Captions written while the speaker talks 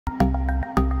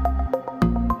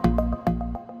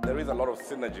lot of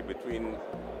synergy between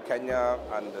Kenya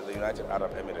and the United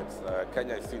Arab Emirates.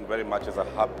 Kenya is seen very much as a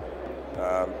hub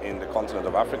in the continent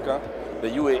of Africa. The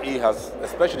UAE has,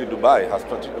 especially Dubai, has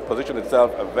positioned itself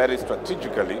very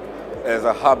strategically as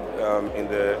a hub in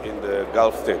the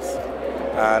Gulf states.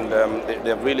 And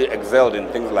they've really excelled in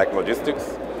things like logistics.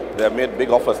 They have made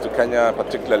big offers to Kenya,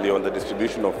 particularly on the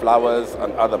distribution of flowers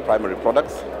and other primary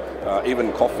products,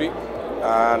 even coffee.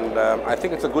 And I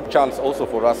think it's a good chance also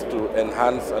for us to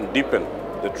enhance and deepen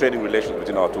the trading relations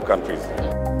between our two countries.